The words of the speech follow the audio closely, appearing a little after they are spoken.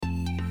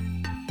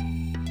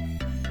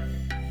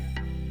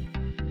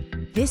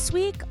This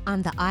week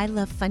on the I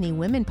Love Funny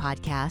Women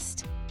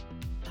podcast.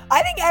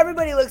 I think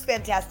everybody looks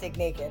fantastic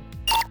naked.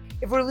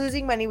 If we're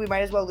losing money, we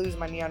might as well lose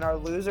money on our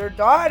loser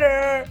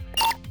daughter.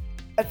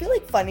 I feel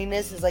like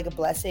funniness is like a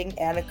blessing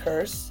and a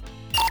curse.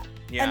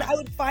 Yeah. And I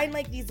would find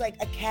like these like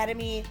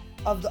Academy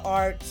of the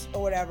Arts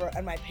or whatever,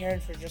 and my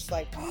parents were just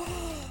like,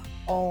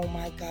 oh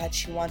my God,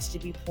 she wants to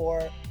be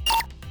poor.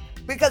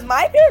 Because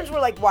my parents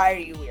were like, why are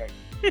you weird?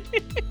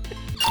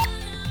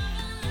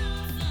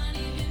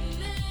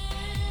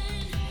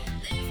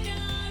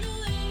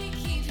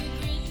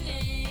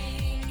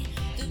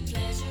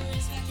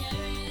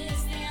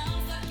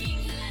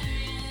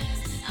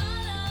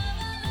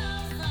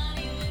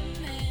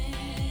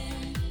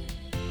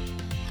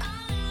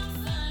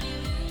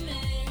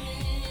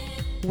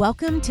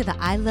 Welcome to the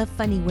I Love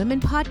Funny Women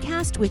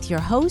podcast with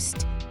your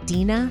host,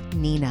 Dina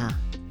Nina.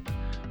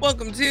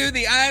 Welcome to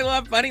the I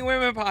Love Funny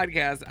Women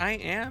podcast. I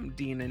am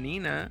Dina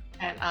Nina.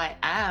 And I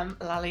am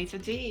Lalita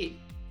D.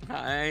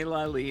 Hi,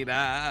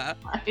 Lalita.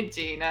 Hi,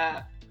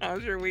 Dina.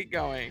 How's your week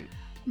going?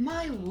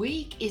 My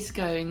week is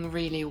going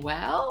really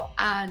well,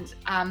 and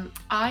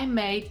I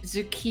made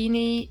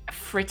zucchini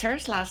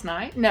fritters last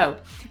night. No,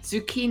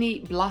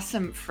 zucchini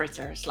blossom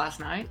fritters last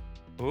night.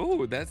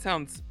 Ooh, that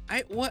sounds...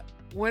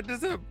 What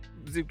does a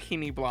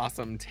zucchini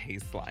blossom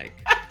taste like?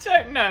 I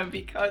don't know,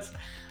 because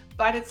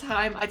by the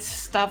time I'd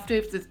stuffed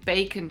it with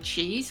bacon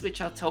cheese,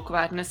 which I'll talk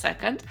about in a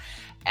second,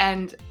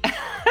 and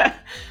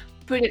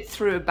put it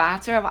through a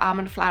batter of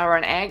almond flour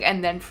and egg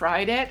and then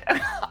fried it,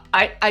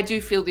 I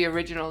do feel the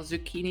original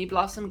zucchini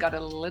blossom got a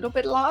little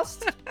bit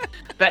lost,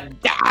 but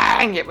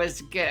dang, it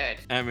was good.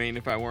 I mean,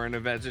 if I weren't a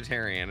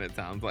vegetarian, it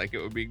sounds like it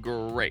would be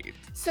great.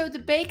 So the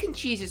bacon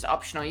cheese is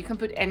optional. You can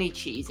put any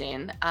cheese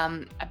in,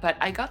 but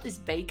I got this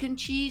bacon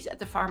cheese at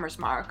the farmer's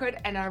market,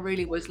 and I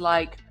really was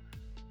like,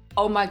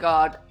 oh my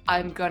God,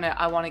 I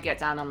want to get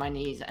down on my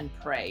knees and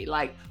pray.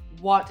 Like,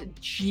 what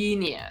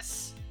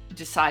genius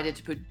decided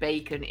to put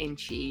bacon in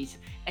cheese?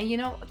 And you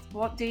know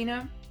what,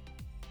 Dina?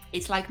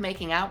 It's like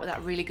making out with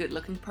that really good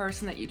looking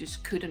person that you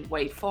just couldn't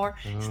wait for.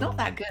 It's not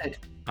that good.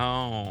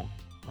 Oh.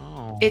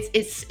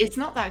 It's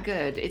not that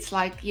good. It's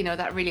like, you know,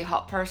 that really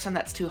hot person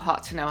that's too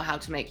hot to know how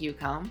to make you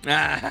come.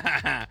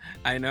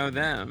 I know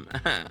them.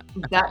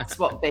 That's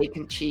what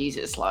bacon cheese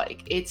is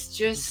like. It's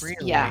just, really?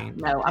 Yeah,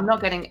 no, I'm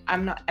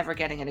not ever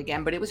getting it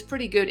again, but it was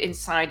pretty good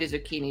inside a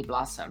zucchini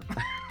blossom.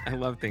 I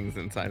love things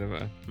inside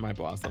of my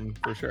blossom,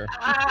 for sure.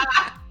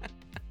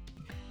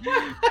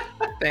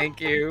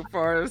 Thank you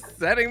for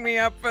setting me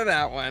up for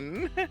that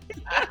one.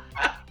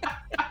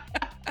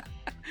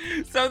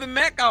 So the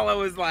Met Gala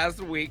was last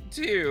week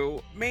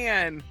too.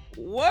 Man,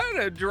 what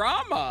a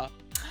drama.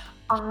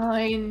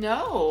 I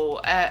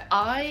know.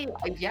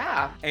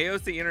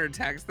 AOC in her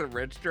tax the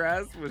rich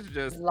dress was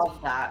just... Love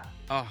that.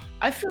 Oh.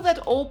 I feel that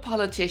all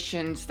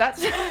politicians, that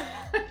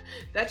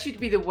should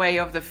be the way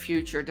of the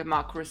future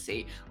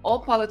democracy. All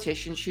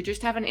politicians should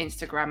just have an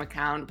Instagram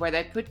account where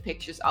they put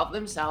pictures of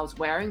themselves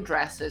wearing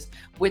dresses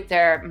with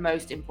their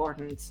most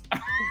important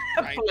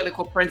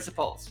political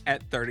principles.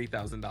 At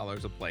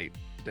 $30,000 a plate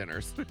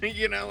dinners.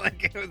 You know,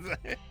 like it was...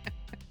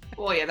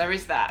 Oh yeah, there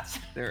is that.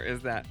 There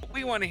is that.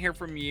 We want to hear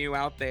from you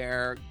out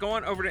there. Go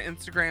on over to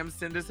Instagram,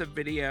 send us a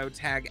video,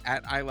 tag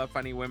at I Love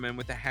Funny Women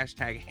with the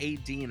hashtag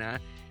HeyDina,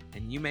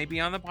 and you may be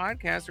on the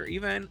podcast or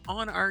even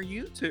on our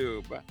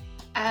YouTube.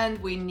 And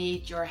we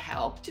need your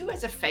help. Do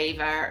us a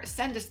favor,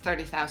 send us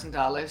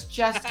 $30,000.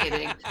 Just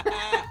kidding.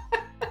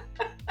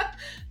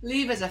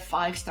 Leave us a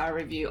 5-star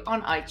review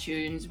on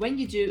iTunes. When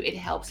you do, it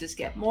helps us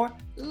get more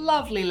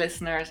lovely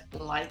listeners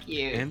like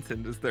you. And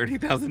send us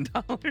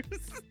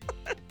 $30,000.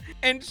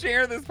 And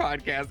share this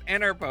podcast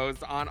and our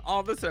posts on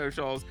all the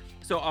socials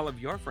so all of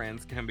your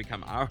friends can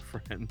become our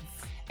friends.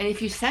 And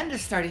if you send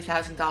us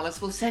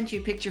 $30,000, we'll send you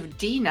a picture of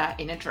Dina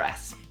in a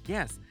dress.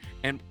 Yes,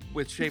 and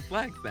with shaved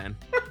legs then.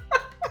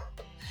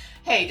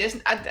 Hey,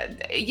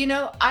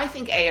 I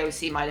think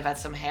AOC might have had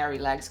some hairy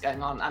legs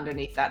going on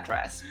underneath that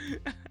dress.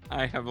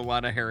 I have a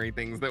lot of hairy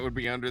things that would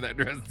be under that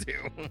dress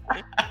too.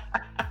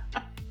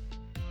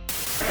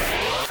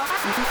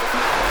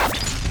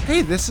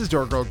 Hey, this is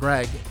Door Girl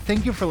Greg.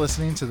 Thank you for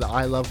listening to the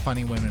I Love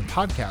Funny Women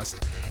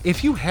podcast.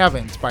 If you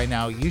haven't by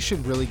now, you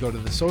should really go to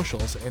the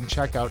socials and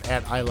check out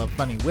at I Love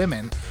Funny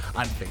Women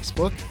on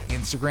Facebook,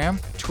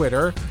 Instagram,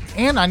 Twitter,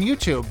 and on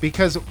YouTube,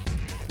 because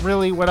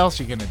really, what else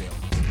are you going to do?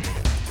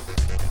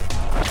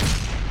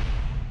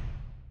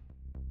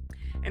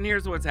 And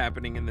here's what's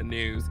happening in the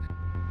news.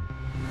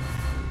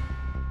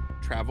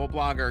 Travel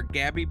blogger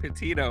Gabby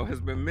Petito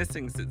has been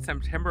missing since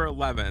September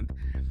 11th.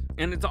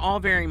 And it's all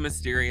very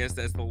mysterious,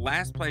 as the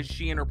last place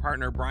she and her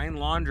partner Brian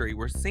Laundrie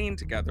were seen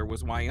together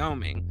was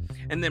Wyoming.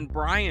 And then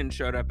Brian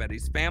showed up at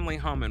his family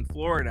home in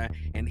Florida,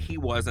 and he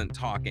wasn't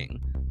talking.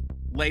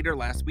 Later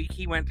last week,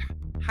 he went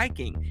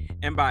hiking.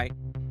 And by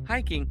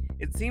hiking,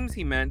 it seems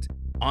he meant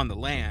on the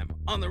lam,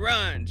 on the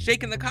run,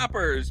 shaking the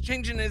coppers,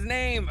 changing his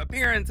name,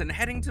 appearance, and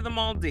heading to the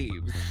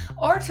Maldives.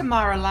 Or to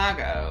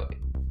Mar-a-Lago.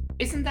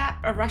 Isn't that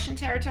a Russian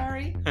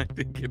territory? I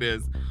think it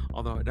is,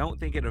 although I don't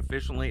think it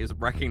officially is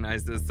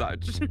recognized as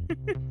such.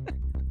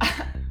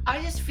 I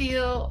just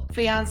feel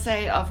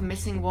fiance of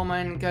missing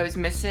woman goes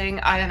missing.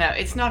 I don't know.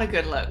 It's not a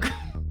good look.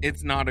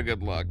 It's not a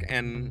good look.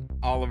 And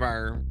all of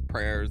our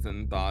prayers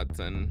and thoughts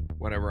and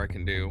whatever I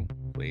can do,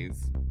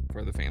 please,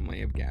 for the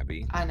family of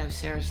Gabby. I know,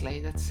 seriously.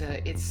 That's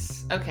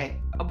it's okay.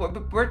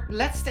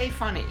 Let's stay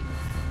funny.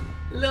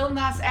 Lil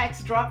Nas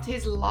X dropped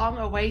his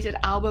long-awaited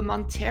album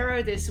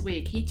Montero this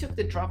week. He took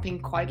the dropping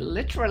quite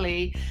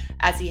literally,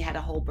 as he had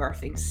a whole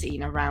birthing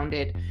scene around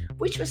it,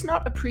 which was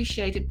not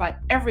appreciated by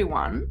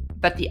everyone,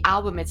 but the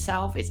album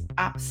itself is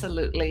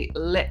absolutely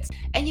lit.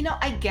 And you know,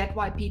 I get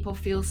why people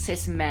feel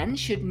cis men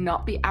should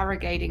not be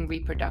arrogating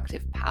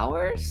reproductive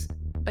powers.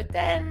 But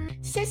then,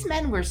 cis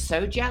men were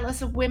so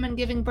jealous of women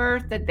giving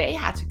birth that they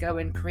had to go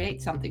and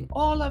create something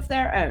all of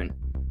their own,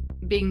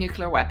 being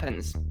nuclear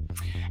weapons.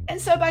 And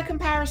so by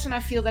comparison, I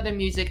feel that a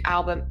music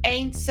album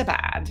ain't so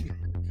bad.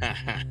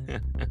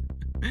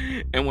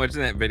 And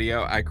watching that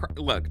video, I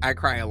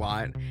cry a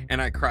lot,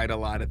 and I cried a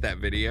lot at that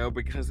video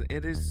because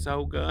it is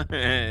so good.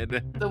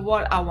 The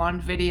What I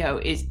Want video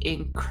is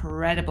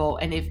incredible,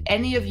 and if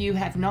any of you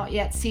have not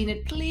yet seen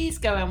it, please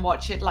go and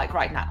watch it like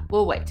right now.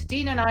 We'll wait.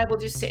 Dina and I will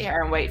just sit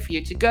here and wait for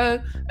you to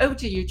go over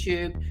to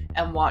YouTube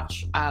and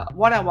watch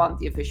What I Want,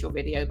 the official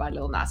video by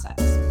Lil Nas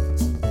X.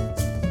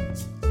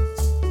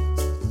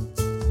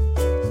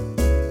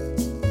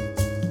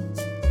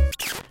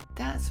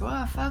 That's what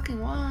I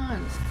fucking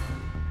want.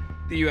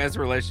 The U.S.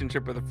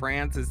 relationship with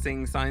France is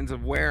seeing signs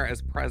of wear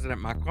as President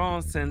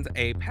Macron sends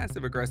a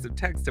passive-aggressive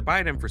text to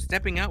Biden for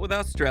stepping out with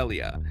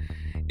Australia.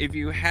 If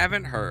you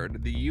haven't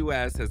heard, the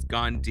U.S. has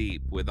gone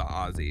deep with the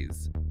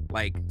Aussies.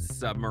 Like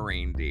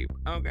submarine deep,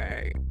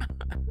 okay?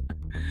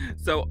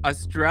 So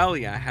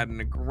Australia had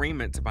an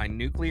agreement to buy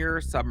nuclear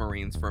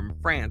submarines from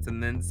France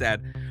and then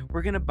said,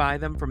 we're going to buy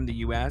them from the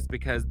US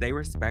because they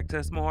respect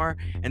us more.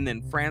 And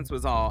then France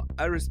was all,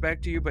 I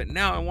respect you, but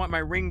now I want my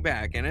ring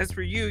back. And as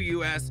for you,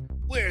 US,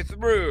 we're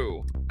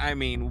through. I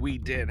mean, we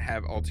did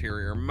have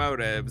ulterior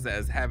motives,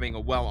 as having a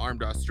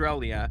well-armed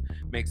Australia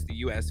makes the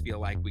US feel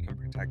like we can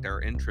protect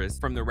our interests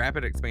from the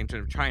rapid expansion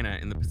of China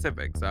in the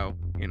Pacific. So,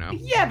 you know.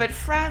 Yeah, but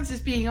France is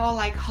being all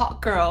like,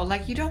 hot girl,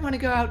 like, you don't want to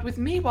go out with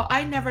me? Well,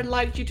 I never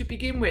liked you to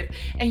begin with,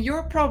 and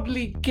you're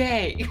probably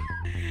gay.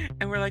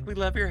 And we're like, we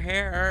love your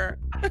hair.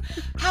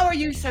 How are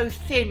you so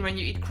thin when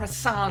you eat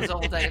croissants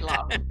all day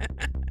long?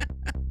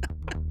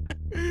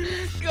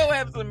 Go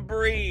have some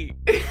brie.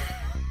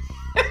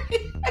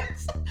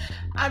 Yes.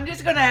 I'm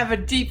just gonna have a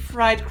deep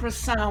fried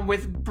croissant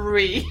with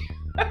brie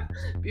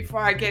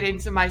before I get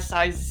into my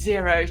size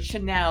 0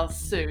 Chanel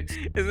suit.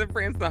 Isn't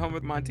France the home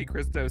of Monte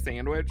Cristo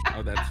sandwich?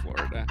 Oh, that's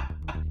Florida.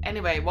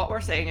 Anyway, what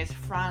we're saying is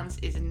France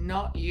is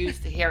not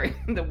used to hearing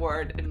the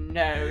word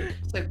no.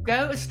 So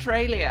go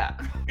Australia.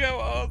 Go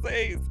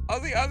Aussies.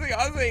 Aussie, Aussie,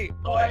 Aussie.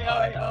 Oi,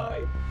 oi,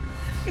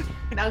 oi.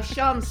 Now,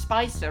 Sean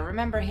Spicer,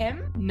 remember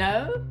him?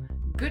 No?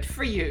 Good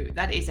for you.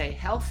 That is a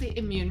healthy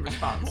immune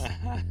response.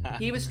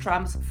 He was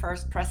Trump's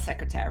first press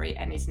secretary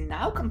and is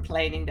now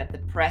complaining that the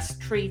press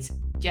treats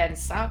Jen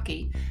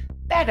Psaki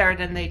better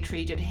than they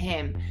treated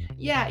him.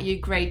 Yeah, you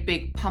great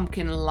big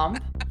pumpkin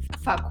lump.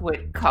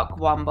 Fuckwit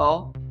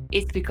cockwomble.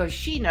 It's because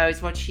she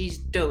knows what she's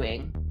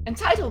doing.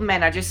 Entitled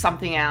men are just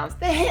something else.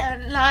 They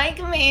don't like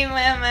me,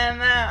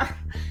 women.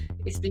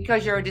 It's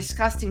because you're a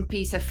disgusting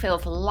piece of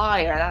filth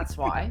liar, that's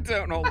why.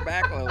 Don't hold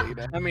back,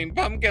 Lolita. I mean,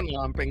 pumpkin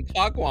lump and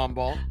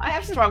cockwomble. I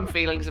have strong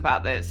feelings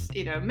about this.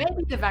 You know,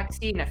 maybe the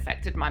vaccine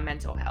affected my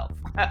mental health.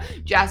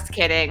 Just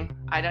kidding.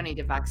 I don't need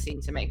a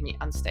vaccine to make me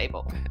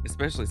unstable.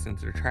 Especially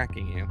since they're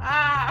tracking you.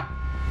 Ah!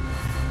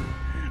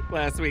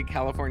 Last week,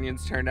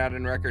 Californians turned out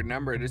in record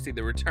number to see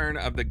the return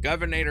of the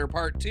Governator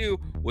Part 2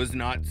 was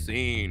not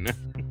seen.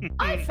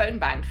 I phone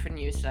banged for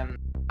Newsom.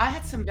 I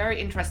had some very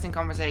interesting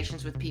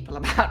conversations with people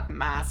about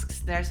masks.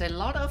 There's a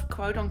lot of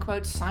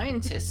quote-unquote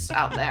scientists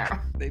out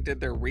there. They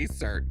did their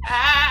research.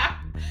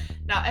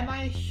 Now, am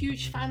I a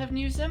huge fan of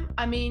Newsom?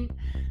 I mean,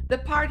 the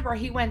part where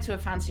he went to a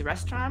fancy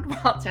restaurant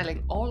while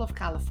telling all of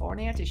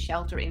California to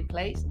shelter in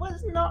place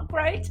was not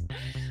great.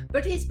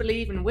 But his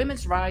belief in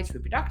women's rights,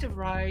 reproductive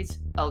rights,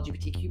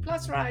 LGBTQ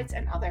plus rights,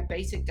 and other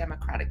basic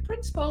democratic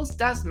principles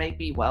does make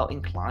me well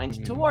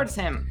inclined towards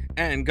him.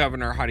 And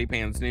Governor Hottie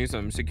Pants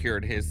Newsom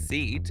secured his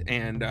seat,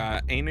 and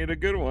ain't it a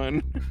good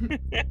one?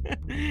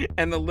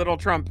 And the little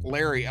Trump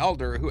Larry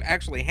Elder, who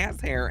actually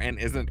has hair and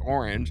isn't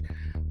orange,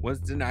 was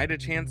denied a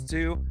chance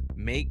to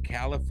make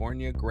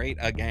California great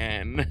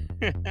again.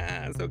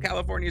 So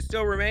California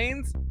still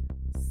remains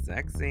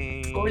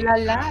sexy. Oh la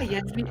la,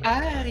 yes we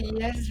are,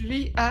 yes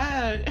we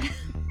are.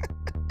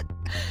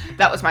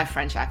 That was my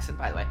French accent,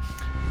 by the way.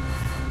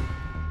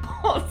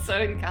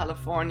 Also in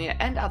California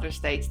and other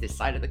states this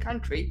side of the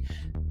country,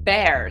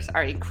 bears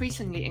are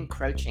increasingly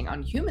encroaching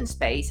on human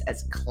space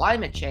as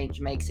climate change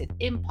makes it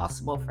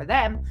impossible for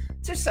them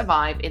to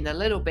survive in the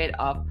little bit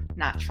of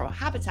natural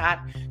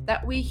habitat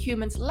that we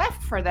humans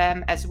left for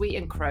them as we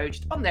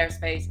encroached on their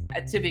space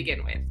to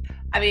begin with.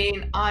 I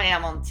mean, I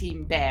am on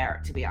Team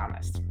Bear, to be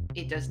honest.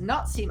 It does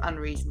not seem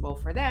unreasonable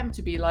for them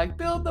to be like,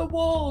 build the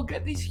wall,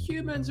 get these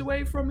humans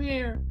away from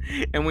here.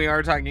 And we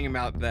are talking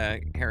about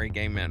the hairy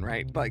gay men,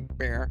 right? Like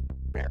Bear.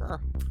 bear.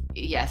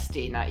 Yes,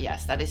 Dina,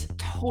 yes, that is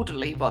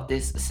totally what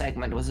this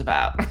segment was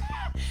about.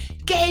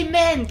 Gay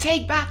men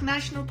take back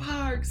national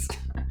parks.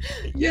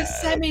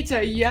 Yes.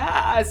 Yosemite,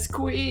 yes,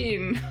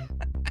 queen.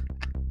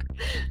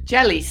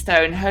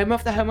 Jellystone, home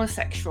of the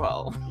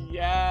homosexual.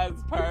 Yes,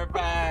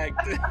 perfect.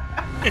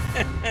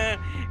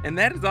 And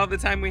that is all the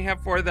time we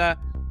have for the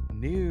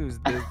news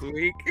this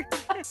week.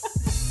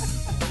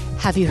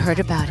 Have you heard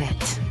about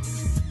it?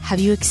 Have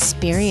you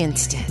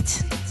experienced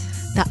it?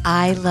 The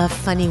I Love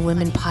Funny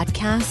Women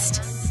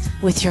podcast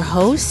with your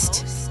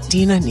host,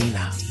 Dina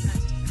Nina.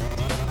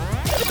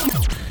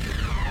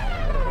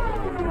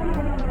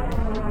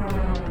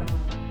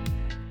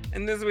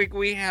 And this week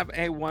we have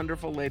a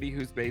wonderful lady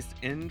who's based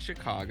in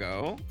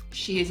Chicago.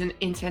 She is an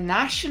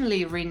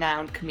internationally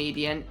renowned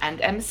comedian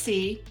and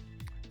MC.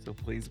 So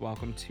please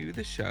welcome to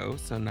the show,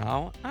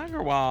 Sonal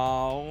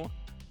Aggarwal.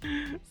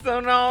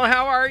 Sonal,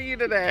 how are you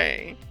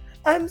today?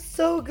 I'm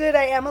so good.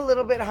 I am a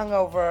little bit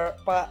hungover,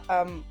 but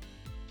I'm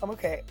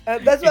okay.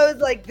 That's why I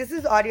was like, this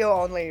is audio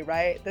only,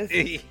 right?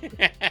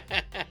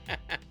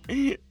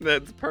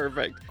 That's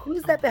perfect.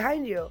 Who's that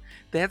behind you?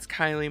 That's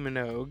Kylie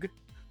Minogue.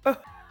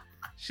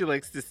 She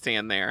likes to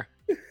stand there.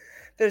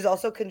 There's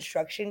also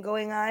construction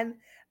going on,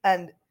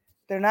 and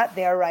they're not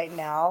there right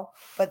now,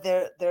 but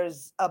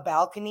there's a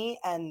balcony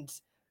and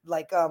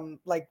like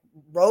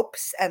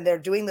ropes, and they're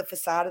doing the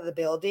facade of the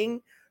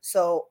building.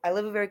 So I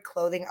live a very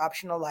clothing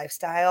optional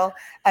lifestyle,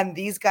 and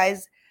these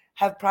guys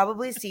have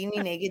probably seen me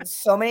naked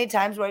so many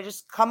times where I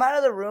just come out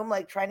of the room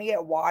like trying to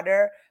get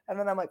water, and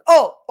then I'm like,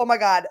 oh my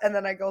God, and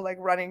then I go like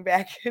running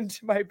back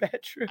into my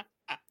bedroom.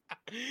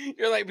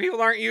 You're like,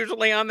 people aren't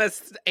usually on the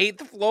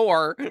 8th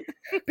floor.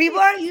 People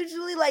aren't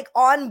usually like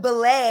on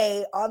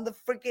belay on the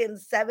freaking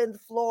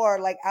 7th floor,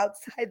 like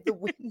outside the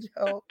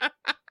window.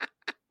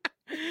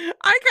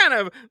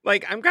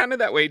 I'm kind of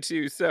that way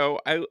too. So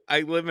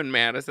I live in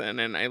Madison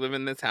and I live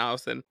in this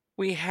house, and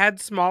we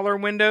had smaller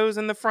windows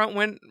in the front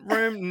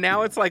room.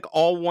 Now it's like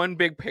all one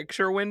big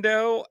picture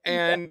window.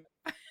 And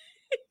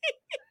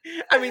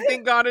I mean,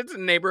 thank God it's a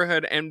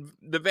neighborhood, and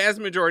the vast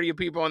majority of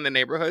people in the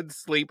neighborhood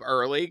sleep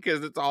early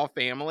because it's all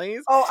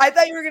families. Oh, I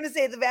thought you were going to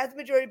say the vast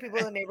majority of people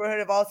in the neighborhood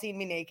have all seen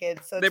me naked.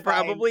 So They it's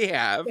fine. probably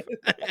have.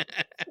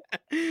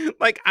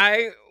 Like,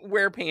 I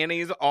wear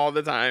panties all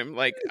the time.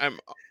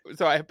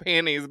 So I have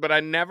panties, but I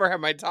never have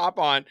my top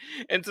on.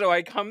 And so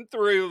I come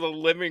through the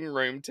living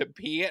room to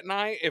pee at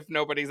night if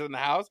nobody's in the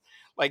house,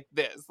 like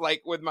this,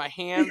 like with my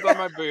hands on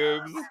my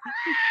boobs.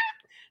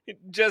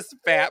 Just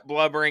fat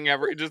blubbering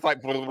just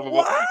like blah, blah, blah,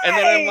 blah. Why? And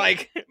then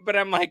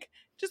I'm like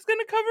just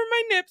gonna cover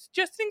my nips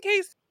just in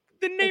case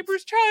the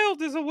neighbor's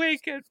child is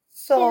awake at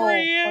 4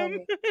 a.m.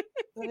 Funny.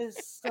 That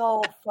is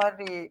so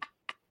funny.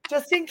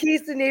 Just in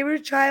case the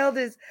neighbor's child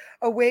is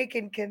awake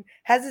and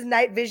has his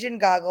night vision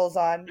goggles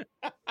on.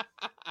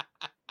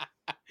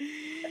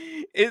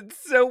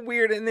 It's so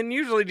weird. And then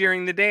usually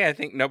during the day, I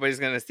think nobody's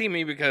gonna see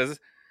me because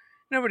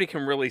nobody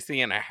can really see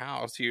in a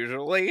house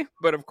usually.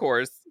 But of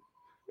course,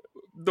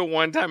 the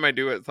one time I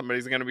do it,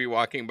 somebody's gonna be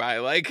walking by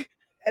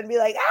and be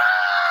like,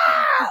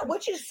 ah,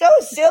 which is so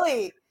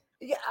silly.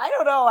 Yeah, I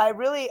don't know. I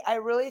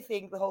really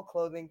think the whole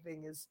clothing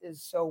thing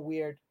is so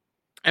weird.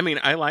 I mean,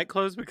 I like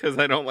clothes because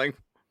I don't like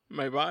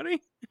my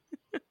body.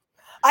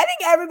 I think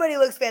everybody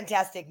looks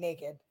fantastic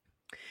naked.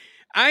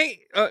 Okay.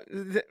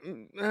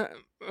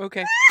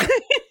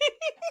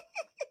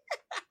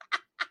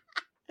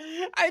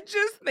 I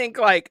just think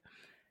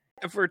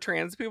for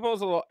trans people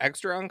it's a little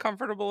extra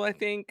uncomfortable, I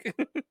think.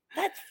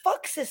 That's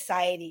fuck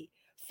society.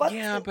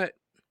 But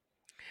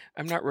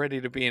I'm not ready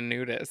to be a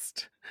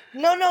nudist.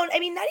 No, I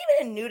mean, not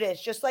even a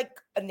nudist, just like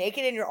a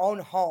naked in your own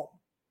home.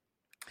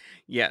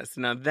 Yes,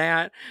 now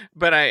that,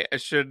 but I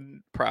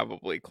should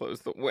probably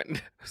close the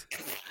windows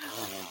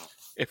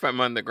if I'm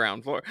on the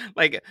ground floor.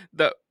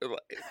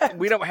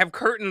 We don't have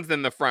curtains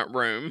in the front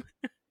room.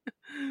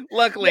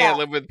 Luckily, I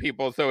live with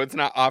people, so it's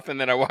not often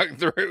that I walk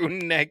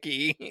through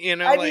necky,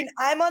 I mean,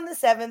 I'm on the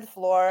 7th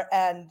floor,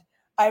 and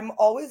I'm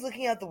always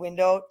looking out the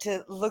window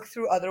to look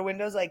through other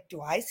windows. Like,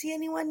 do I see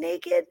anyone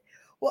naked?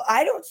 Well,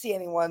 I don't see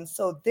anyone,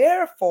 so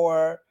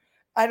therefore,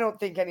 I don't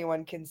think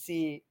anyone can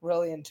see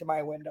really into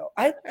my window.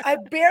 I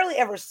barely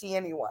ever see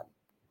anyone.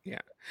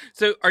 Yeah.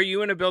 So, are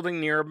you in a building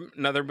near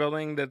another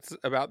building that's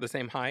about the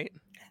same height?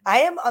 I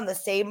am on the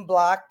same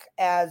block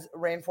as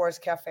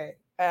Rainforest Cafe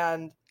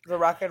and the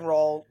Rock and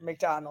Roll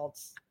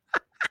McDonald's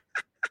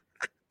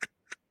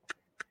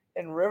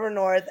in River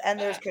North, and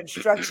there's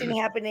construction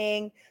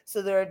happening.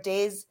 So there are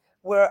days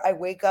where I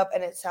wake up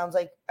and it sounds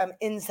like I'm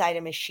inside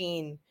a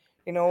machine,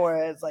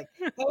 where it's like,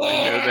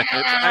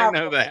 I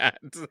know that.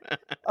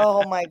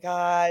 Oh my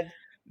God.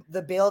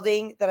 The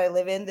building that I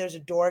live in, there's a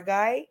door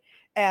guy,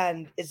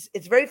 and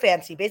it's very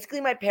fancy.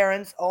 Basically, my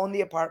parents own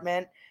the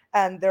apartment,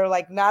 and they're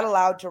like not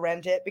allowed to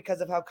rent it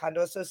because of how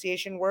condo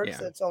association works.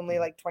 Yeah. It's only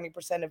like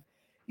 20% of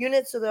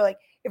units. So they're like,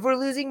 if we're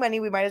losing money,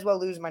 we might as well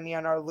lose money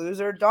on our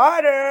loser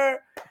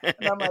daughter. And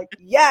I'm like,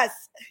 yes.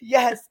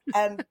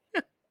 And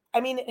I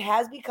mean, it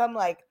has become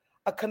like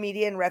a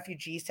comedian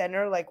refugee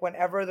center. Like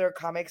whenever there are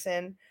comics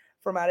in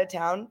from out of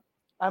town,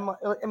 I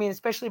mean,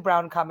 especially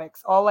brown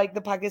comics, all like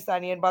the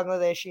Pakistani and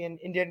Bangladeshi and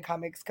Indian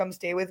comics come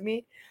stay with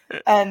me.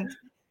 And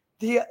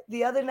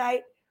the other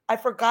night I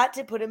forgot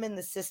to put him in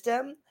the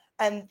system,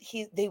 and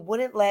they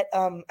wouldn't let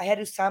I had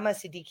Usama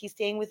Siddiqui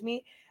staying with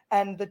me,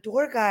 and the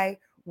door guy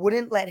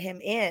wouldn't let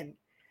him in.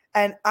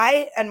 And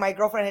I and my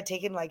girlfriend had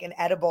taken like an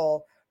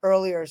edible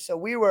earlier, so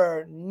we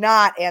were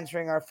not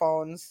answering our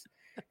phones,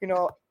 you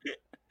know.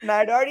 And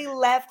I'd already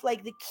left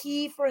like the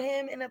key for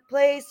him in a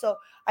place, so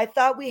I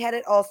thought we had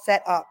it all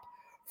set up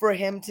for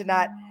him to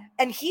not.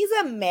 And he's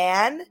a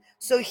man,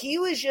 so he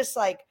was just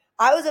like,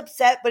 I was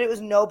upset, but it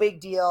was no big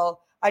deal.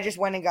 I just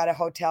went and got a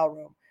hotel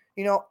room.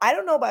 I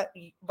don't know about,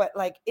 but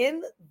like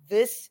in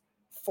this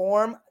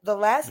form, the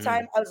last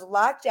time I was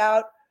locked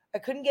out, I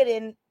couldn't get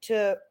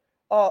into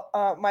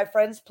my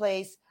friend's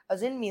place. I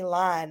was in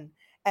Milan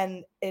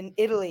and in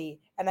Italy,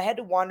 and I had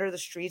to wander the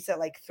streets at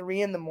like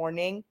 3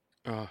 a.m.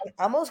 Oh,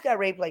 I almost got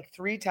raped like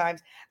 3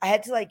 times. I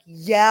had to like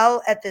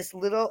yell at this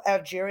little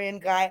Algerian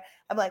guy.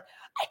 I'm like,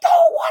 I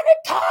don't want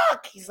to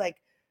talk. He's like,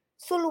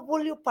 solo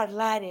voglio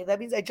parlare. That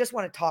means I just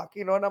want to talk,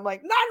 And I'm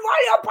like, non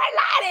voglio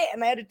parlare.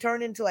 And I had to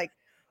turn into like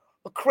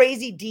a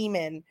crazy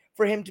demon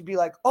for him to be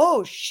like,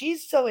 oh,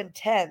 she's so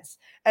intense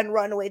and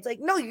run away. It's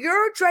like, no,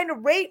 you're trying to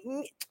rape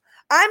me.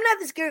 I'm not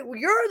the scary.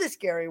 You're the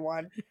scary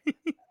one.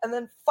 And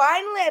then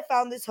finally, I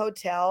found this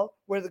hotel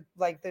where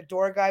the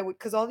door guy would,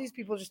 because all these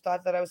people just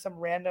thought that I was some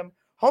random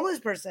homeless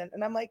person,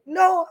 and I'm like,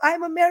 no,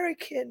 I'm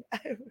American.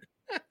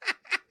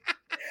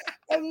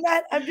 I'm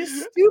not. I'm just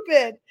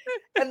stupid.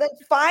 And then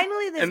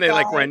finally, this and they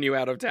guy, like run you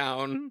out of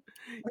town.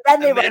 then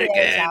they run me out of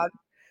American. town.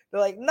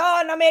 They're like, no,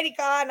 in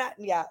America, not,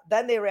 yeah.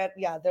 Then they ran,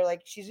 yeah. They're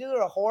like, she's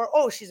either a whore.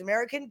 Oh, she's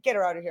American. Get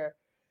her out of here.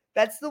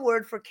 That's the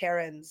word for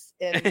Karens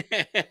in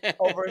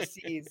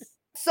overseas.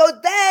 So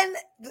then,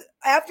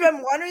 after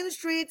I'm wandering the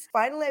streets,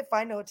 finally I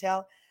find a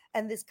hotel,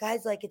 and this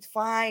guy's like, it's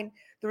fine.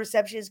 The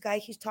receptionist guy,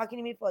 he's talking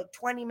to me for like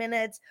 20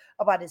 minutes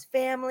about his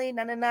family, and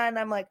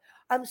I'm like,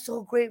 I'm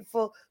so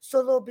grateful.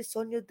 Solo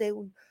bisogno de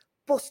un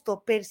posto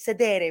per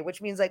sedere, which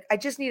means like, I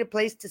just need a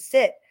place to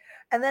sit.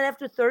 And then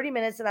after 30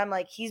 minutes, and I'm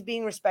like, he's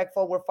being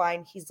respectful, we're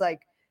fine. He's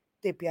like,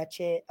 te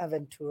piace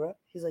avventura?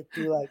 He's like,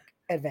 do you like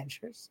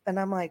adventures? And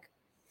I'm like,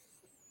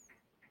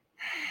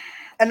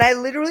 and I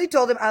literally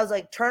told him, I was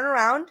like, turn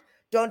around.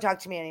 Don't talk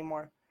to me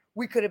anymore.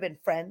 We could have been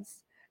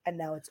friends, and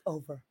now it's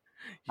over.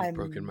 You've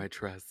broken my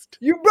trust.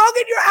 You've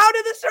broken. You're out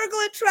of the circle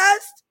of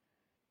trust.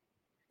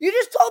 You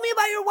just told me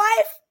about your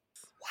wife.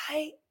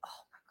 Why?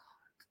 Oh my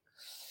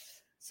god.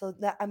 So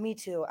that me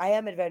too. I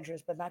am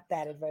adventurous, but not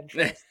that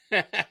adventurous.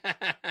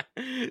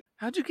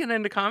 How'd you get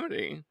into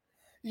comedy?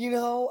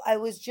 I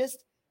was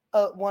just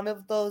one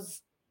of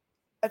those.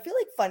 I feel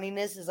like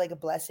funniness is like a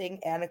blessing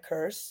and a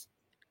curse.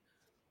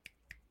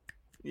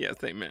 Yes,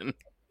 amen.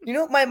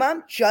 My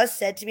mom just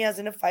said to me, I was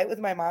in a fight with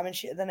my mom, and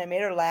then I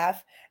made her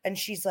laugh, and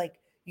she's like,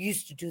 you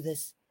used to do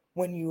this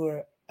when you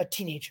were a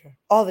teenager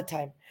all the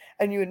time,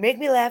 and you would make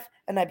me laugh,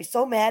 and I'd be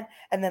so mad,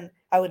 and then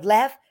I would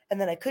laugh, and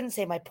then I couldn't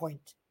say my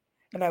point,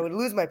 and I would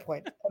lose my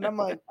point. And I'm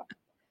like,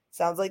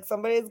 sounds like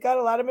somebody's got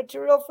a lot of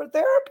material for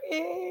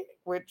therapy,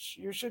 which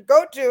you should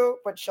go to,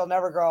 but she'll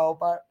never go.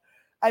 But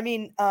I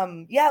mean,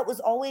 yeah, it was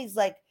always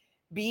like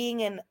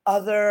being an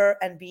other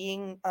and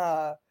being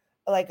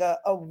like a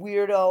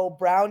weirdo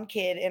brown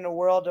kid in a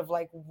world of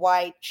like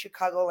white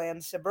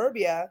Chicagoland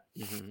suburbia.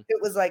 Mm-hmm.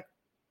 It was like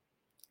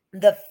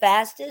the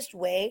fastest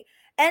way.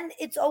 And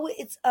it's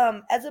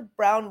as a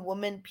brown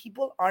woman,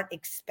 people aren't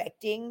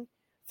expecting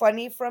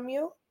funny from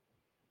you.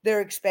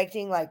 They're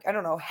expecting like, I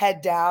don't know,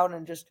 head down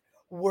and just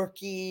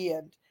worky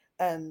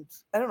and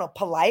I don't know,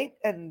 polite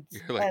and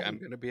You're like, I'm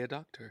gonna be a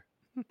doctor.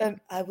 and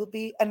I will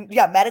be, and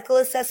yeah, medical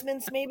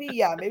assessments maybe.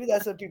 Yeah, maybe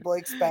that's what people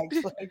expect.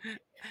 Like,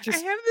 I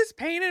have this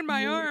pain in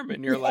my arm,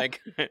 and you're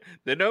like,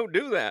 they don't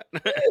do that.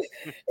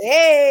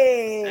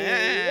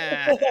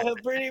 Hey,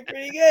 pretty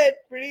good.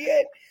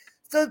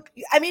 So,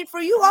 I mean, for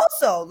you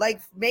also,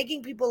 like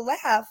making people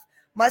laugh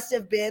must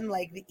have been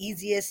like the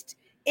easiest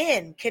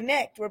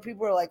connect where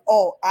people are like,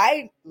 oh,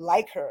 I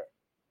like her.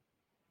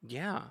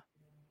 Yeah.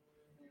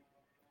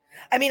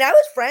 I mean, I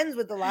was friends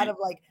with a lot of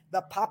like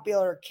the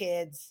popular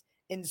kids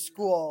in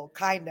school,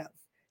 kind of,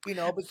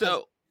 because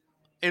So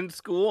in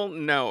school,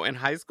 no. In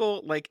high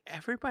school, like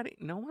everybody,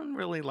 no one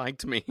really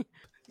liked me.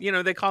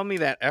 They called me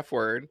that F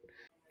word.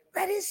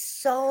 that is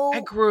so.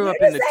 I grew Where up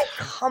in does that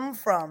come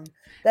from?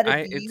 That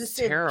it's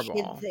abusive kid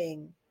terrible.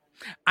 thing.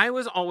 I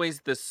was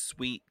always the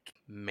sweet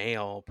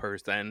male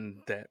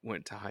person that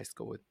went to high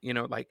school with,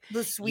 like,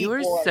 The sweet you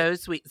are boy. so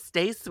sweet.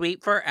 Stay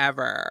sweet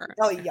forever.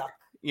 Oh,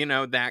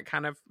 yuck. That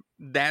kind of,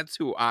 that's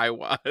who I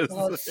was.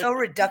 Oh, it's so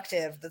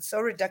reductive. That's so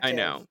reductive. I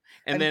know.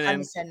 And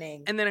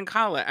then in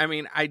college, I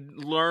mean, I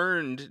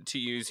learned to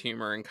use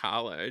humor in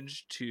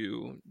college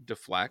to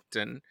deflect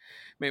and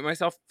make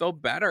myself feel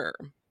better.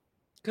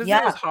 Because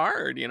it was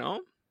hard,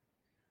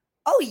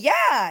 Oh,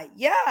 yeah.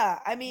 Yeah.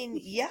 I mean,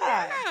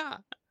 yeah. Yeah.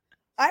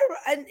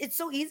 And it's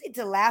so easy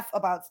to laugh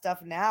about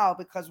stuff now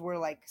because we're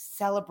like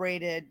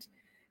celebrated,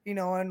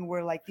 and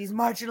we're like these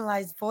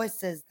marginalized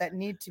voices that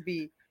need to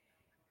be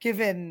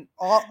given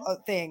all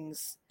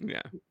things,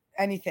 Yeah.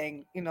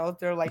 anything, you know,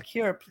 they're like,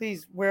 here,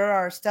 please wear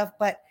our stuff.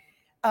 But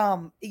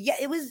yeah,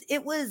 it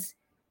was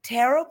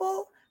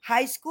terrible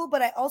high school.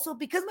 But I also,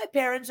 because my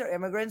parents are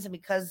immigrants and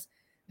because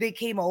they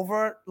came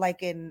over,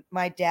 like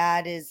my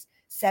dad is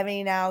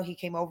 70 now, he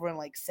came over in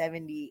like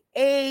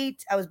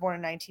 78. I was born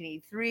in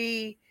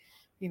 1983.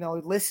 You know,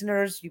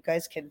 listeners, you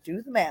guys can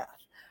do the math.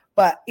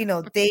 But you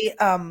know,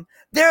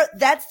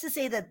 that's to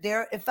say that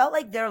it felt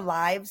like their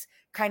lives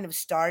kind of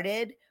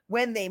started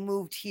when they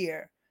moved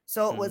here.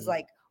 So it was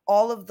like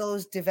all of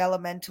those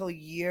developmental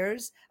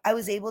years, I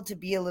was able to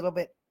be a little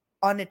bit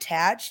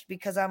unattached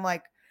because I'm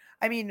like,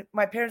 I mean,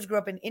 my parents grew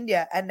up in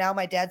India and now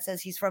my dad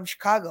says he's from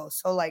Chicago.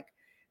 So like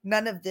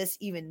none of this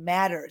even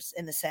matters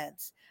in a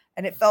sense.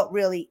 And it felt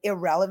really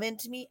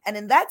irrelevant to me. And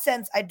in that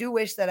sense, I do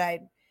wish that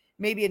I'd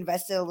maybe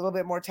invested a little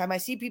bit more time. I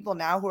see people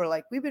now who are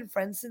like, we've been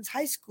friends since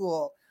high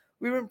school.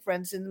 We were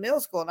friends in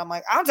middle school. And I'm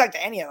like, I don't talk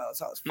to any of those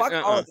hoes. Fuck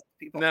all of those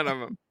people. None of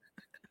them.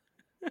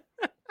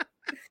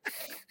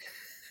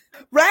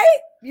 Right?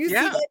 You see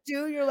Yeah. that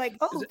too? You're like,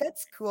 oh,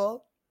 that's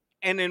cool.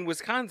 And in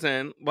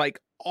Wisconsin, like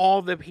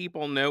all the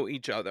people know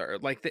each other.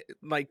 Like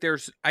there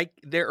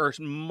are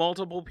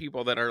multiple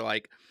people that are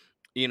like,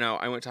 you know,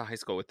 I went to high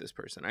school with this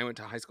person. I went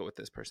to high school with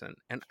this person.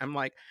 And I'm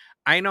like,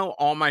 I know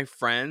all my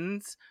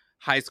friends,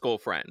 high school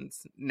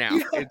friends now.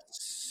 Yeah. It's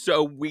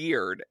so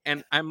weird.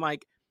 And I'm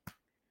like,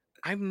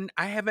 I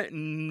haven't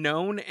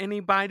known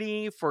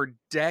anybody for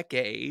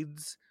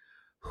decades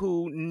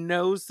who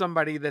knows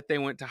somebody that they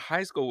went to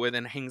high school with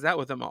and hangs out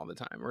with them all the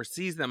time or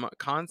sees them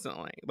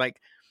constantly. Like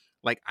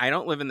I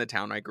don't live in the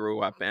town I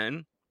grew up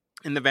in,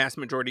 and the vast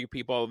majority of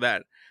people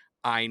that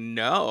I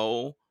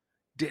know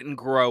didn't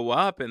grow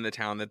up in the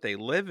town that they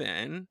live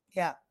in.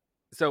 Yeah.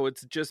 So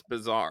it's just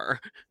bizarre.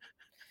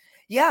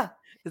 Yeah.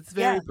 It's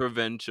very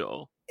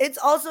provincial. It's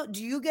also,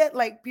 do you get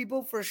like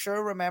people for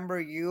sure remember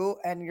you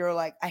and you're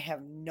like, I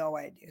have no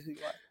idea who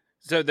you are?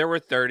 So there were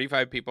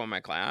 35 people in my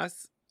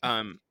class.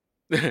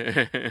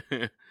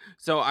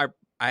 So I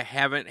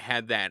haven't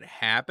had that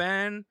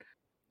happen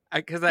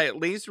because I at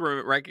least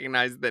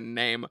recognize the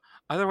name.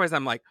 Otherwise,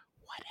 I'm like,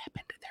 what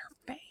happened to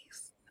their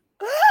face?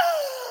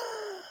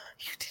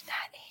 You did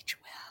not age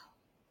well.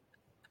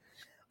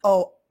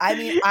 Oh, I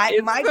mean,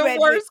 it's my the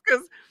worst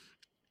because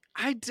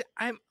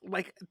I'm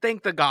like,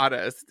 thank the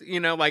goddess, you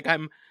know, like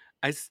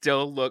I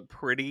still look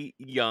pretty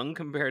young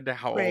compared to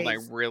how old I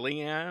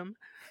really am.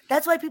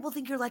 That's why people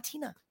think you're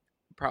Latina.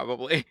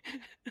 Probably.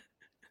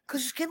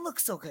 Because your skin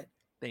looks so good.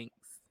 Thanks.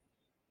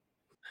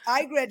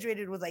 I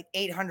graduated with like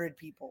 800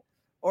 people.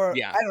 Or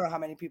yeah. I don't know how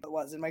many people it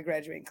was in my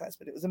graduating class,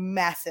 but it was a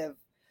massive.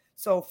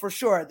 So for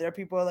sure, there are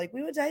people who are like,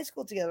 we went to high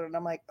school together. And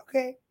I'm like,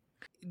 okay.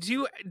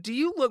 Do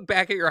you look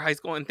back at your high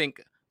school and think,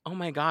 oh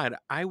my God,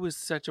 I was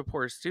such a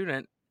poor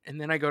student. And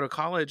then I go to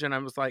college and I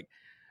was like,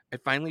 I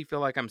finally feel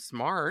like I'm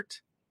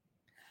smart.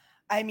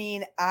 I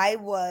mean, I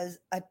was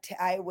a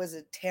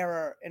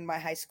terror in my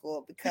high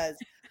school because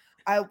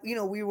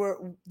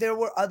there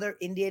were other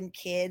Indian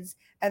kids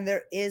and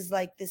there is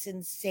like this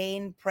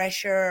insane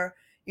pressure,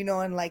 you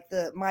know, and like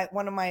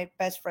one of my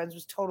best friends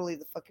was totally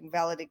the fucking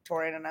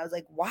valedictorian. And I was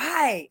like,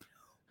 why?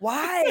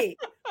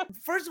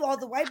 First of all,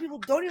 the white people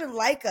don't even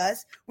like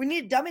us. We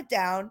need to dumb it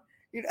down,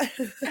 you know.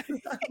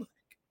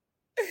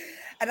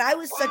 And I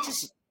was such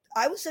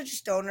a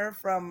stoner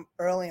from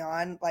early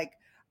on. Like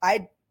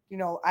I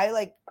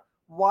like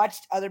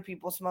watched other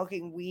people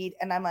smoking weed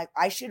and I'm like,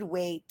 I should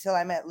wait till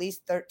I'm at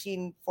least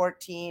 13,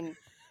 14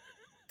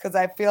 because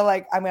I feel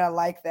like I'm going to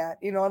like that,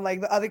 you know, and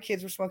like the other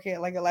kids were smoking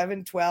at like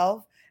 11,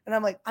 12 and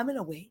I'm like, I'm going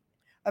to wait.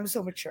 I'm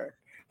so mature.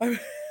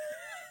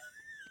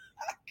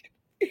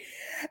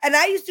 And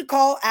I used to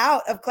call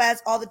out of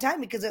class all the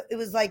time because it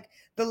was like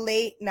the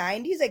late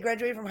 90s. I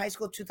graduated from high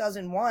school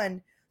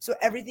 2001. So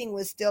everything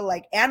was still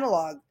like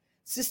analog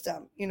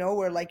system, you know,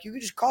 where like you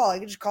could just call. I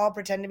could just call,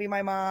 pretend to be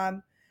my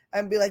mom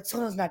and be like,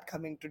 Sonal's not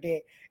coming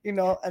today, you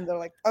know, and they're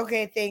like,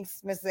 okay,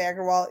 thanks, Mrs.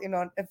 Aggarwal. You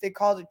know, if they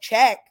called a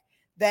check,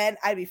 then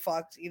I'd be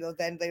fucked, you know,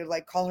 then they would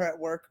like call her at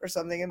work or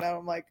something. And then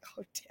I'm like,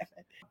 oh, damn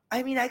it.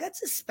 I mean, I got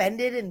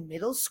suspended in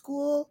middle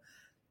school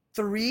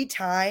 3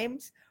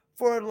 times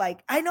for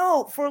like, I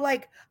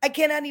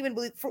cannot even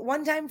believe, for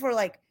one time for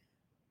like,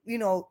 you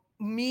know,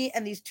 me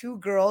and these 2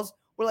 girls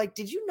were like,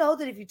 did you know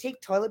that if you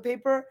take toilet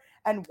paper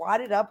and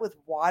wad it up with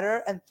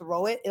water and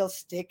throw it, it'll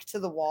stick to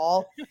the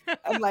wall?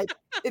 And like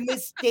in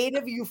this state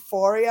of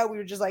euphoria, we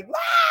were just like,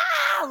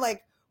 ah!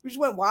 Like we just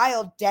went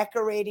wild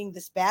decorating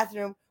this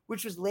bathroom,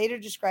 which was later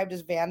described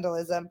as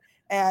vandalism.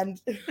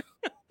 And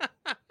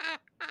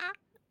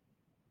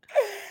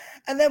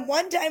and then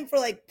one time for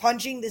like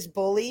punching this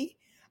bully,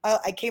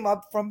 I came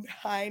up from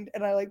behind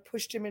and I like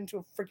pushed him into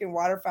a freaking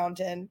water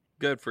fountain.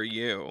 Good for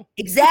you.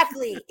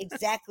 Exactly.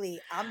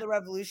 I'm the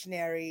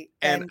revolutionary.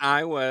 And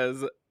I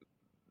was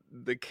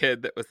the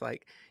kid that was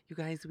like, you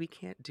guys, we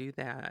can't do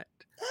that.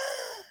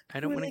 I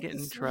don't want to get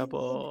in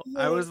trouble.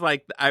 I was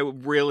like, I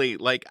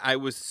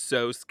was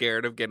so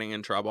scared of getting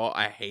in trouble.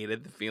 I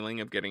hated the feeling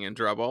of getting in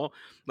trouble.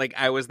 Like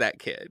I was that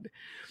kid.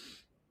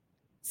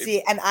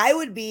 See, and I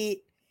would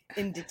be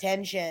in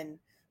detention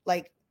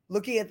like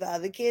looking at the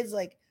other kids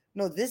like,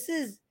 no, this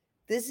is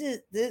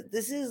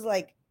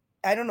like,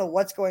 I don't know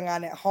what's going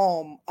on at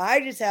home.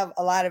 I just have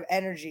a lot of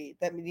energy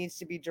that needs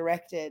to be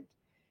directed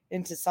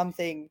into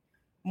something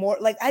more.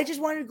 Like I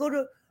just wanted to go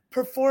to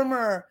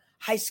performer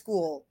high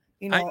school,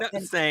 I know,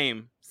 and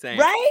same.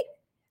 right?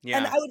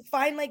 And Yeah. I would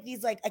find like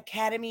these like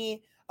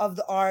Academy of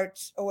the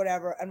Arts or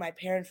whatever, and my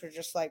parents were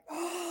just like,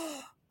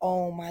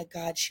 oh my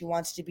God, she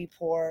wants to be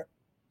poor.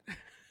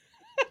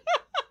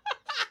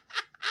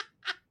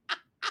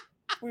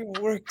 We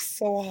work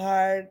so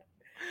hard.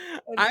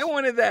 I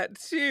wanted that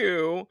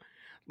too.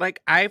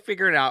 Like I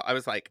figured out, I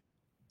was like,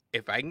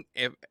 if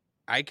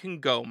I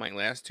can go my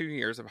last 2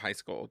 years of high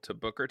school to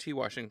Booker T.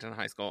 Washington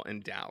High School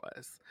in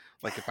Dallas,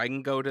 like if I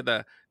can go to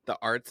the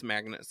arts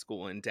magnet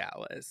school in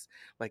Dallas,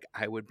 like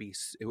it would be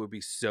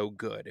so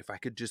good if I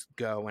could just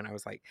go. And I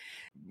was like,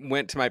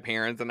 went to my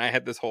parents and I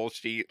had this whole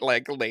sheet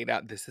like laid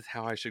out, this is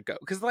how I should go,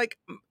 because like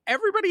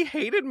everybody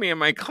hated me in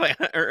my class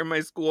or in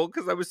my school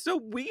because I was so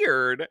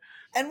weird.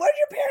 And what did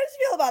your parents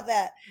feel about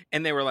that?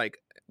 And they were like,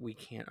 we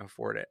can't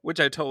afford it, which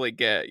I totally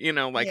get,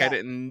 like Yeah. I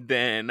didn't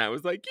then. I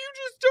was like, you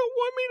just don't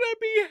want me to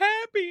be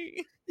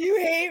happy. You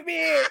hate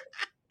me.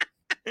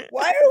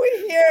 Why are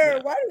we here? Yeah.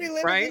 Why do we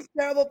live in Right? this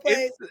terrible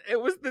place? It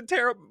was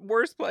the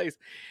worst place.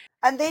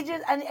 And they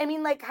just, and I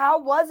mean, like,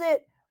 how was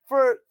it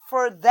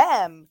for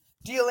them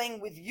dealing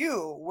with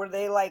you? Were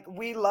they like,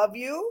 we love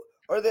you?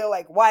 Or they're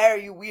like, why are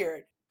you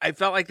weird? I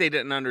felt like they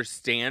didn't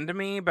understand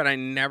me, but I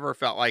never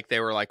felt like they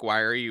were like,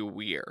 why are you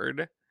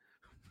weird?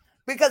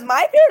 Because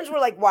my parents were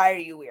like, why are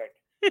you weird?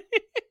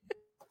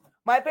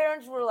 My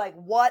parents were like,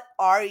 what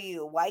are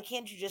you? Why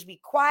can't you just be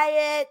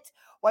quiet?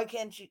 Why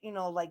can't you,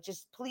 like,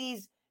 just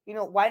please,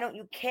 why don't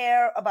you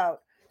care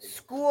about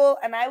school?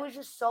 And I was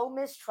just so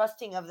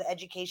mistrusting of the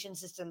education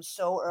system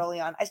so early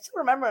on. I still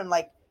remember in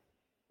like,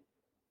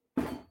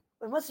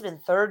 it must have been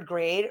third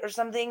grade or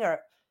something,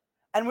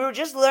 and we were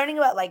just learning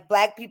about like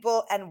Black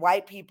people and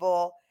white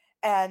people.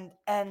 And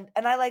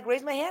I like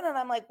raised my hand and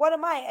I'm like, what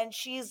am I? And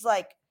she's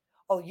like,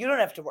 oh, you don't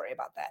have to worry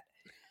about that.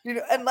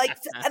 And like,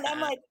 and I'm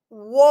like,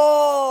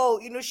 whoa,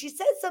 she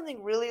said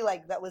something really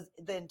like that was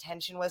the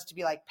intention was to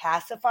be like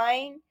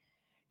pacifying,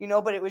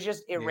 but it was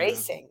just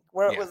erasing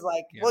where it was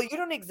like, well, you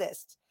don't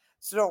exist.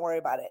 So don't worry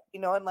about it,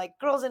 and like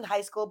girls in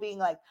high school being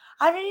like,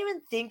 I didn't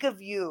even think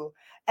of you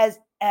as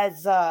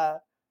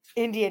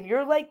Indian.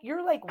 You're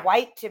like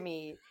white to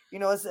me,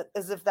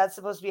 as if that's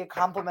supposed to be a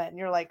compliment. And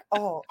you're like,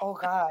 oh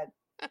God.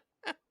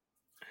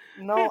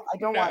 No, I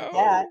don't want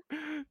that.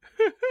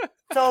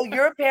 So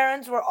your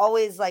parents were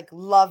always like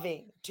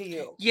loving to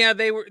you. Yeah,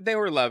 they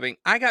were loving.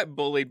 I got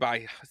bullied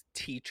by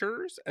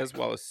teachers as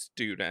well as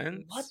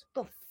students. What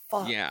the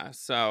fuck? Yeah,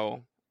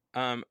 so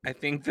I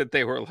think that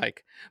they were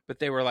like,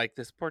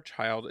 this poor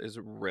child is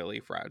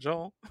really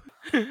fragile.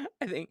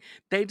 I think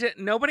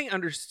nobody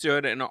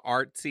understood an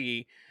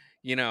artsy,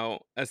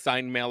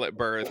 assigned male at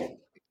birth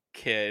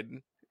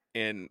kid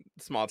in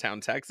small town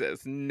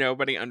Texas.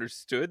 Nobody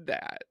understood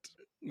that.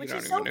 Which don't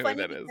is even so know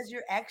funny who that because is.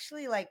 you're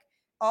actually like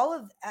all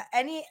of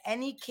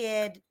any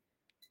kid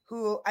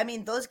who, I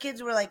mean, those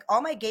kids were like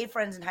all my gay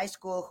friends in high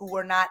school who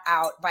were not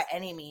out by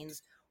any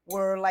means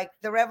were like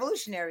the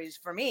revolutionaries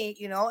for me,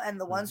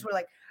 and the ones who were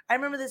like, I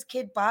remember this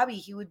kid, Bobby,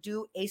 he would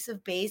do Ace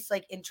of Base,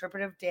 like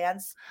interpretive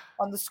dance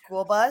on the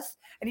school bus.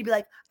 And he'd be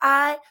like,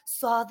 I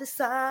saw the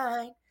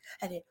sign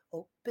and it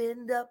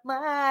opened up my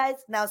eyes.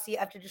 Now, see,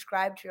 I have to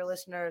describe to your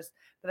listeners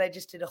that I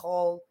just did a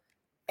whole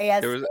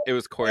It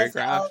was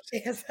choreographed.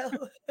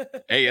 ASL.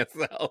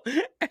 ASL.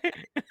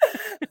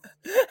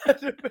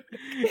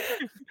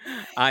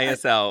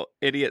 ISL,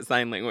 idiot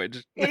sign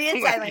language.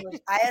 Idiot sign language.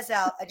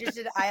 ISL. I just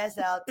did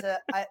ISL to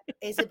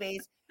Ace of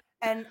Base.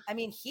 And I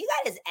mean, he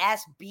got his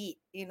ass beat,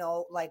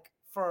 like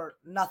for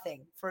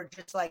nothing, for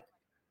just like.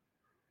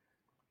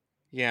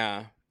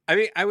 Yeah. I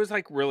mean, I was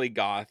like really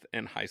goth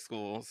in high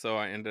school. So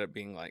I ended up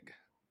being like,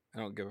 I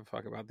don't give a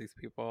fuck about these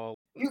people.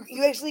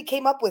 You actually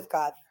came up with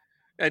goth.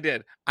 I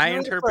did. I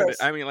interpreted.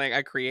 I mean, like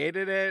I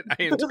created it.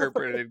 I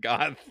interpreted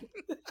goth.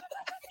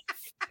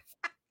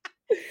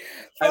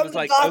 I was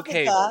like,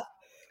 okay.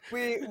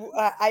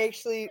 I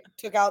actually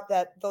took out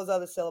those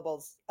other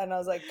syllables, and I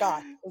was like,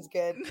 goth is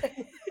good.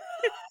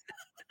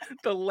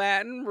 The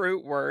Latin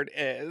root word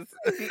is.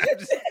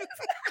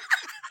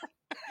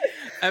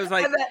 I was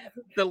like,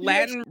 the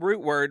Latin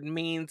root word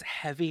means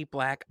heavy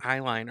black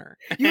eyeliner.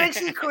 You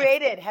actually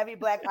created heavy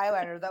black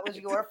eyeliner. That was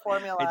your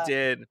formula. I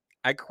did.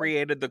 I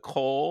created the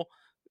Kohl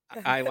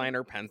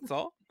eyeliner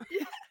pencil.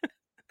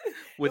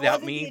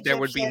 Without me, there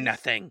would be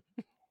nothing.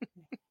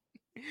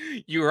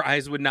 Your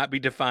eyes would not be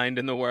defined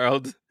in the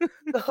world.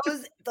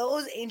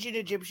 Those ancient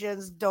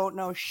Egyptians don't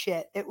know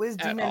shit. It was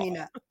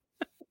Dinanina.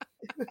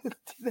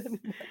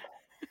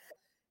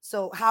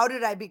 So how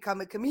did I become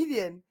a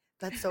comedian?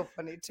 That's so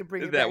funny to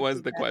bring it back. That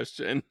was the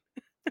question.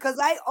 Because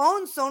I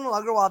own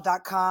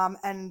SonalAggarwal.com,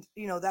 and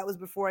that was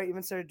before I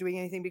even started doing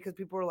anything, because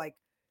people were like,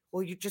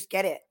 well, you just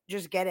get it.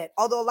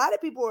 Although a lot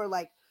of people were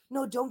like,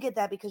 no, don't get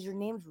that because your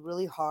name's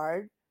really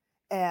hard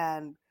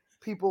and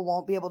people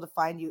won't be able to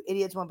find you.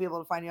 Idiots won't be able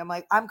to find you. I'm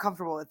like, I'm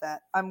comfortable with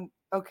that. I'm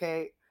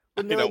okay.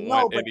 I When they're don't like,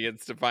 want no, but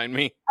idiots to find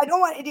me. I don't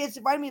want idiots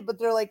to find me, but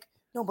they're like,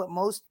 no, but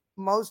most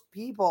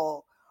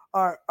people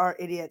are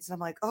idiots. And I'm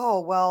like,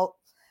 oh well.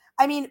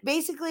 I mean,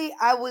 basically,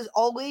 I was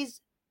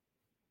always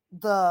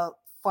the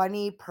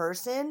funny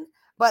person,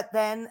 but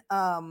then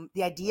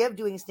the idea of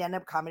doing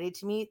stand-up comedy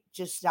to me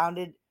just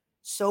sounded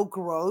so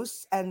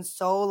gross and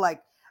so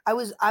like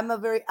I'm a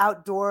very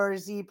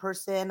outdoorsy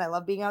person. I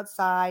love being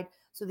outside.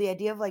 So the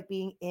idea of like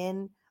being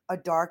in a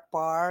dark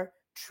bar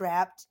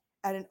trapped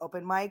at an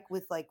open mic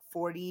with like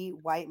 40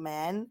 white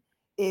men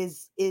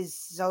is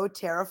so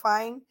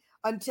terrifying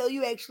until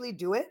you actually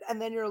do it,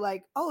 and then you're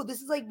like, oh,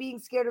 this is like being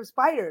scared of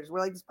spiders,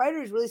 where like the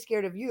spider is really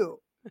scared of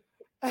you.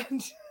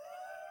 And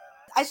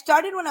I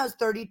started when I was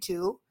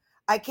 32.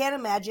 I can't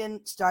imagine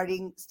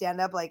starting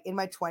stand up like in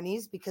my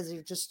 20s because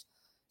you're just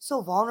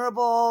so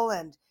vulnerable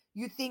and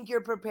you think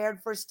you're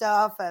prepared for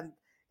stuff. And,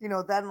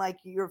 then like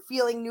you're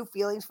feeling new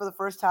feelings for the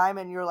first time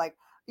and you're like,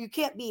 you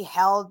can't be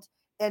held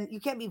and you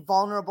can't be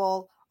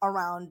vulnerable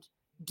around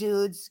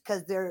dudes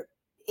because they're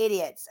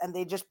idiots and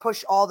they just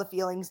push all the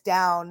feelings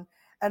down.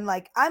 And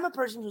like, I'm a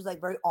person who's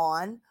like very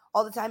on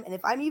all the time. And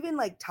if I'm even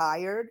like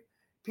tired,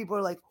 people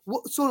are like,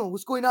 "What, Sonal?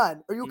 What's going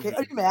on? Are you okay?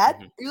 Are you mad?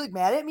 Are you like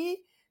mad at me?"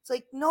 It's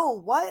like, no,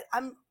 what?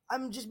 I'm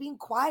just being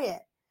quiet.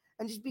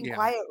 I'm just being Yeah.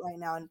 quiet right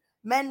now. And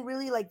men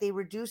really like they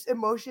reduce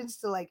emotions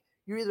to like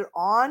you're either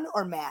on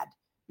or mad.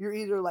 You're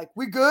either like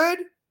we good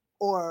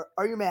or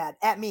are you mad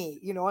at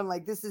me? And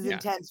like this is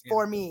intense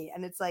for me.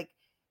 And it's like,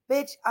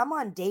 bitch, I'm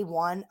on day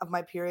 1 of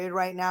my period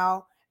right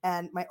now,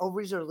 and my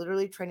ovaries are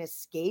literally trying to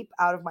escape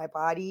out of my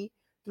body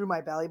through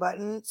my belly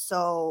button.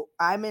 So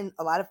I'm in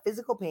a lot of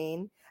physical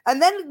pain. And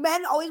then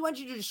men always want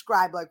you to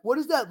describe, like, what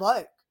is that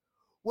like?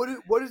 What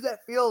does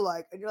that feel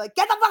like? And you're like,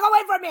 get the fuck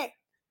away from me.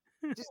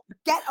 Just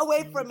get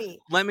away from me.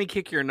 Let me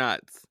kick your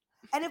nuts.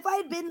 And if I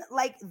had been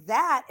like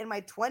that in my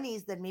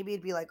 20s, then maybe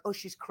it'd be like, oh,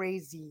 she's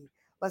crazy.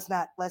 Let's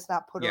not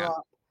put her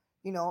up,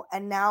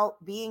 And now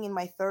being in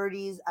my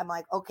 30s, I'm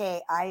like,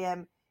 okay, I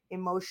am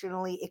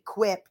emotionally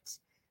equipped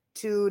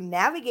to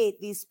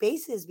navigate these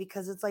spaces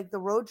because it's like the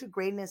road to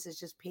greatness is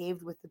just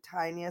paved with the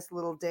tiniest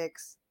little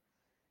dicks.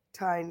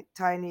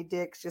 Tiny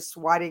dicks just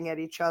swatting at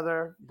each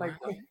other, like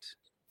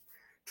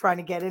trying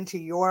to get into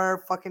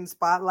your fucking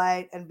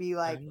spotlight and be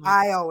like,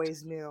 I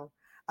always knew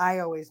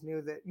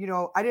that,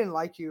 I didn't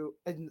like you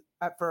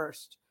at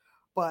first,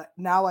 but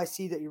now I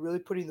see that you're really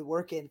putting the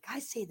work in.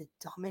 Guys say the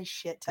dumbest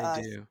shit to us.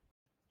 I do.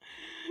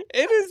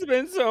 It has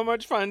been so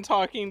much fun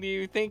talking to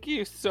you. Thank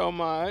you so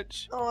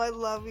much. Oh, I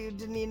love you,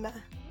 Danina.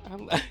 I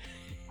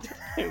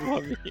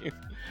love you.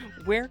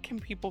 Where can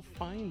people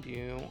find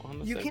you on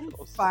the socials? You can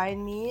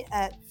find me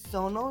at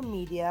Sonal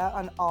Media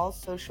on all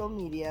social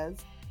medias.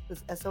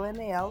 It's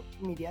SONAL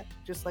Media,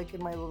 just like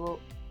in my little,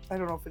 I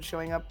don't know if it's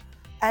showing up.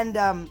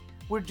 And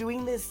we're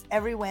doing this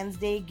every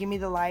Wednesday, Give Me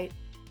the Light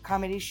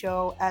comedy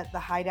show at the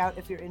Hideout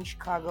if you're in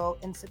Chicago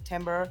in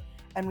September.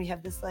 And we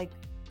have this like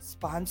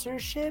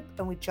sponsorship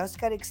and we just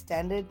got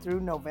extended through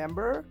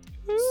November.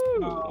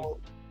 So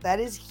that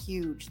is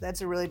huge.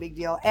 That's a really big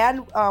deal.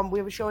 And we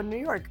have a show in New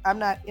York. I'm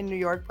not in New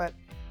York, but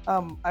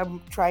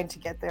I'm trying to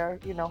get there.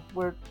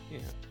 We're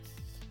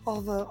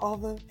all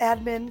the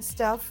admin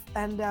stuff,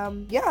 and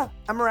I'm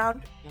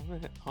around.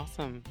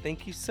 Awesome.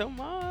 Thank you so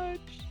much.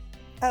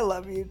 I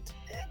love you,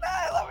 Tina.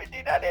 I love you,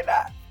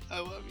 Tina. I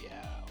love you.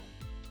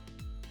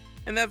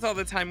 And that's all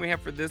the time we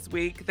have for this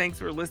week. Thanks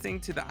for listening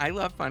to the I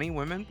Love Funny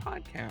Women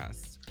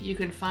podcast. You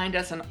can find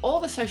us on all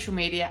the social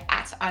media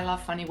at I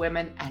Love Funny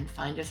Women and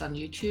find us on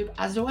YouTube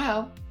as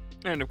well.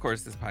 And of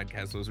course, this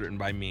podcast was written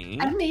by me.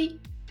 And me.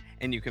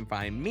 And you can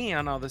find me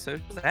on all the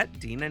socials at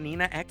Dina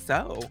Nina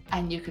XO.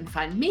 And you can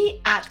find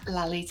me at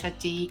Lalita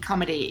D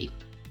Comedy.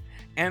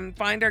 And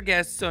find our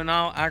guest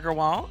Sonal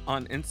Aggarwal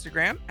on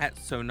Instagram at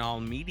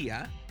Sonal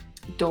Media.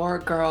 Door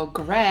Girl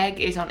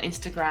Greg is on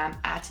Instagram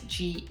at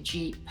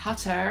GG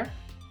Potter.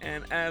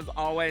 And as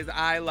always,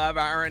 I love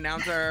our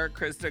announcer,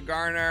 Krista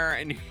Garner,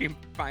 and you can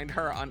find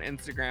her on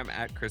Instagram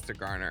at Krista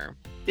Garner.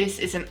 This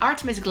is an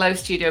Artemis Glow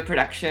Studio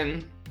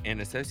production. In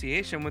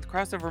association with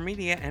Crossover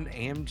Media and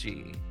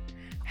AMG.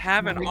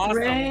 Have an Have a awesome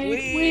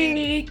great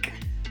week.